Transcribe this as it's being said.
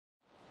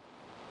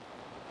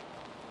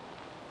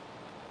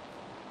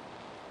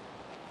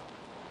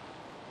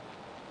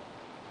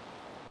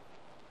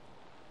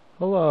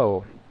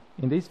Hello,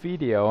 in this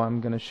video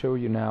I'm going to show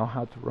you now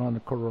how to run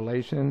the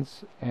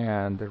correlations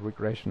and the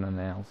regression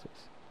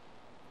analysis.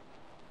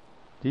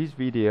 This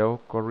video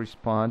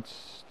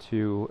corresponds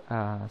to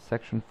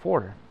section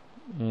 4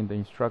 in the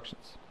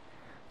instructions.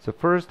 So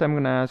first I'm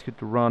going to ask you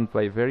to run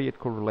bivariate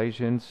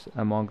correlations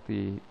among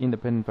the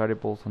independent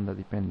variables and the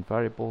dependent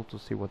variable to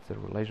see what's the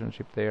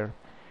relationship there.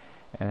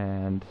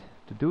 And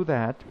to do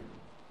that,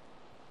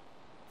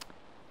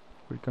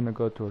 we're going to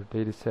go to our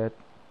data set,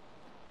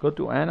 go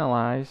to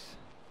Analyze,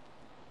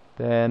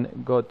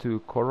 then go to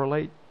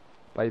Correlate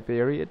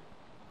Bivariate,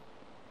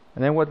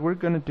 and then what we're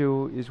going to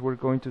do is we're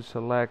going to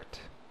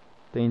select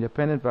the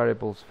independent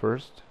variables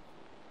first,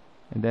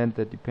 and then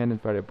the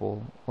dependent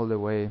variable all the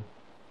way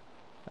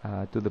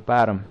to the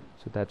bottom,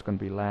 so that's going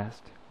to be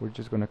last. We're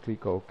just going to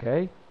click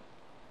OK,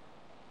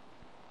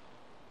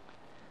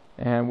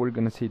 and we're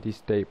going to see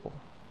this table.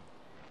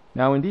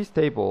 Now in this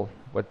table,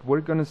 what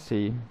we're going to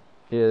see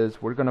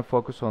is we're going to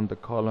focus on the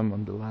column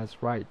on the last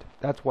right.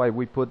 That's why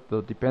we put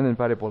the dependent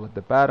variable at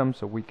the bottom,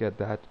 so we get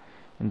that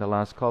in the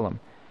last column.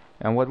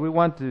 And what we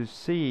want to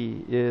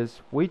see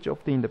is which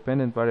of the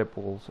independent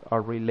variables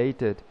are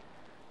related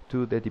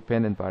to the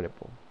dependent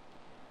variable.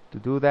 To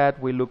do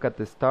that, we look at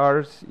the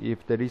stars.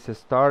 If there is a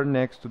star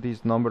next to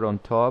this number on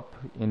top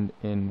in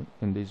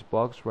this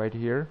box right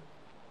here,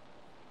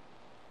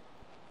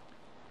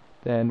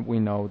 then we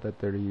know that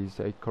there is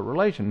a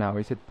correlation. Now,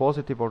 is it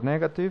positive or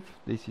negative?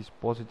 This is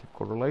positive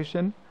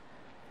correlation.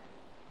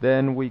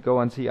 Then we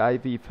go and see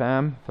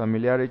IV-FAM,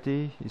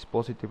 familiarity, is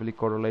positively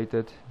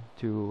correlated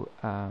to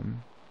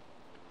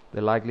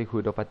the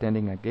likelihood of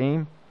attending a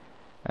game,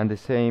 and the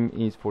same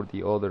is for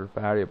the other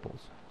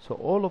variables. So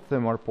all of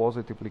them are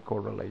positively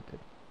correlated.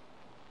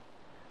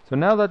 So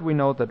now that we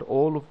know that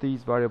all of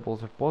these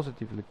variables are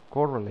positively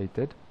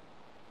correlated,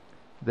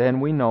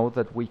 then we know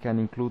that we can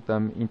include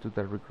them into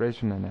the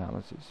regression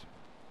analysis.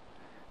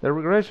 The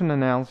regression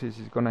analysis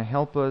is going to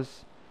help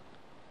us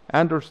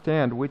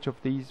understand which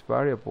of these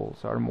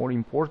variables are more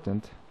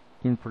important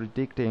in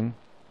predicting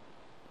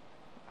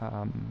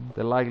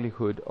the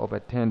likelihood of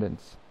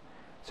attendance.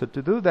 So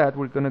to do that,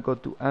 we're going to go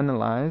to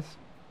Analyze,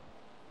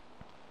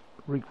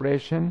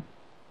 Regression,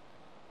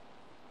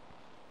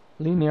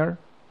 Linear,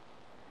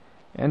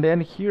 and then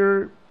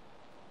here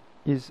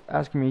is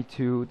asking me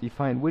to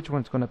define which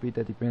one's going to be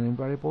the dependent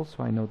variable,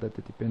 so I know that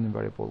the dependent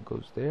variable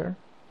goes there,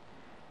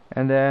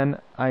 and then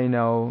I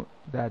know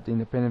that the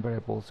independent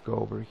variables go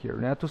over here.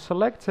 Now to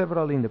select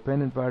several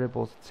independent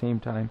variables at the same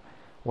time,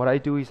 what I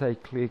do is I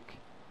click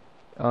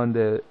on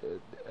the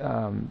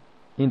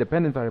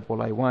independent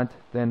variable I want,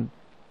 then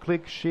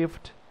click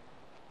Shift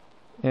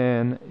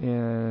in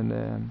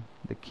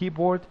the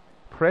keyboard,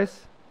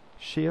 press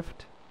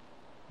Shift,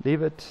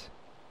 leave it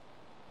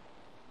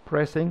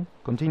pressing,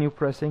 continue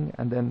pressing,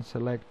 and then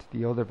select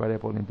the other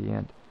variable in the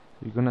end.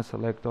 So you're going to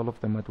select all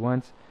of them at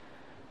once.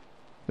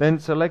 Then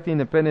select the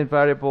independent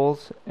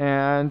variables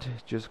and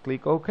just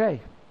click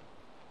OK.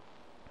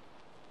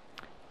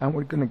 And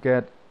we're going to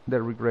get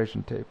the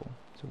regression table.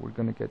 So we're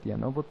going to get the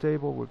ANOVA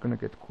table, we're going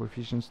to get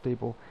coefficients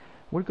table.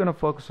 We're going to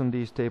focus on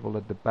this table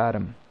at the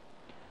bottom.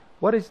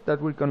 What is that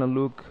we're going to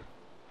look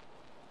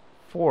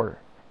for?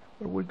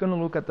 Well, we're going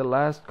to look at the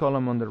last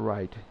column on the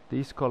right,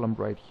 this column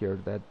right here,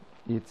 that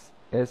it's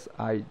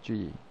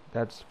SIG,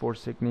 that's for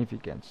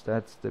significance,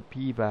 that's the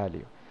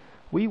p-value.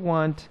 We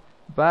want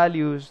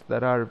values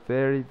that are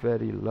very,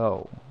 very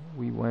low.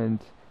 We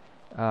want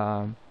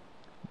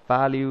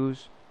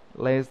values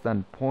less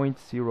than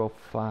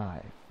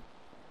 0.05.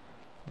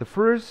 The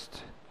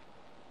first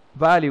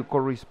value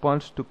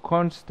corresponds to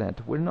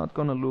constant. We're not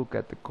going to look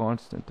at the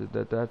constant,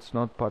 that's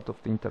not part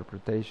of the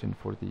interpretation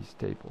for this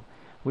table.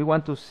 We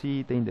want to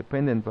see the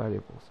independent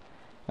variables,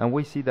 and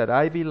we see that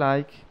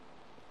IV-like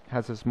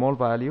has a small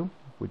value,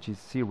 which is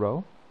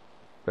 0,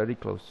 very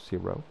close to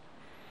 0.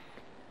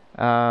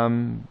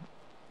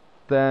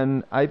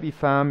 Then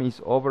IV-FAM is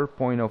over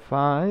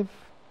 0.05.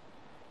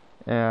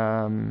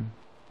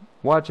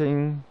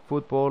 Watching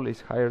football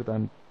is higher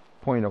than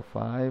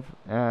 0.05,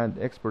 and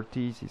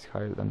expertise is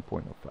higher than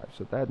 0.05.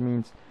 So that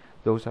means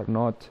those are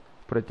not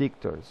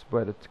predictors,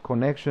 but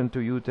connection to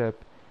UTEP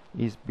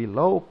is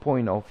below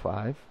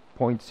 0.05,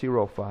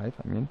 0.05,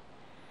 I mean.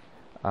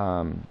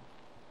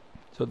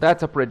 So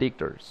that's a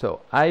predictor.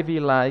 So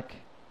IV-like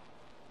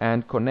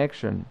and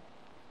connection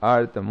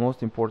are the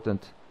most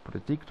important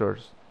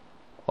predictors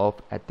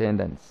of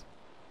attendance.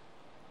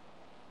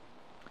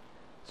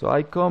 So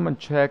I come and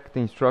check the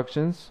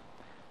instructions.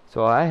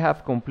 So I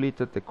have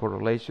completed the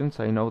correlations.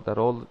 I know that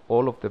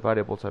all of the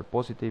variables are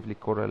positively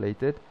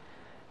correlated.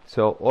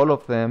 So all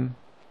of them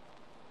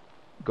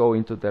go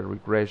into the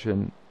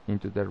regression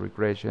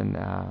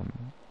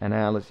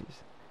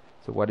analysis.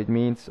 So what it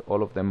means,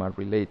 all of them are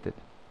related.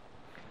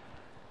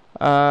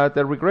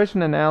 The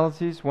regression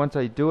analysis, once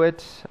I do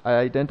it, I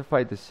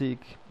identify the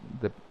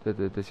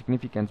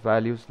significance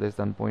values less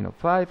than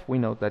 0.05. We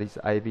know that is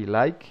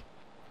IV-like,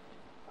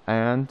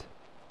 and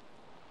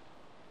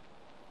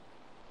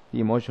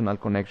the emotional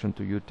connection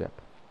to UTEP.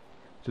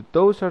 So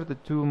those are the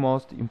two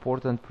most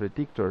important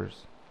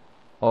predictors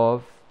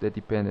of the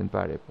dependent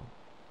variable.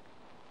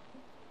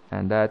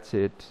 And that's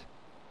it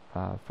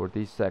for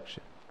this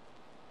section.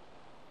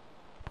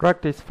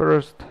 Practice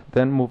first,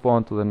 then move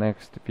on to the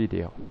next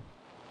video.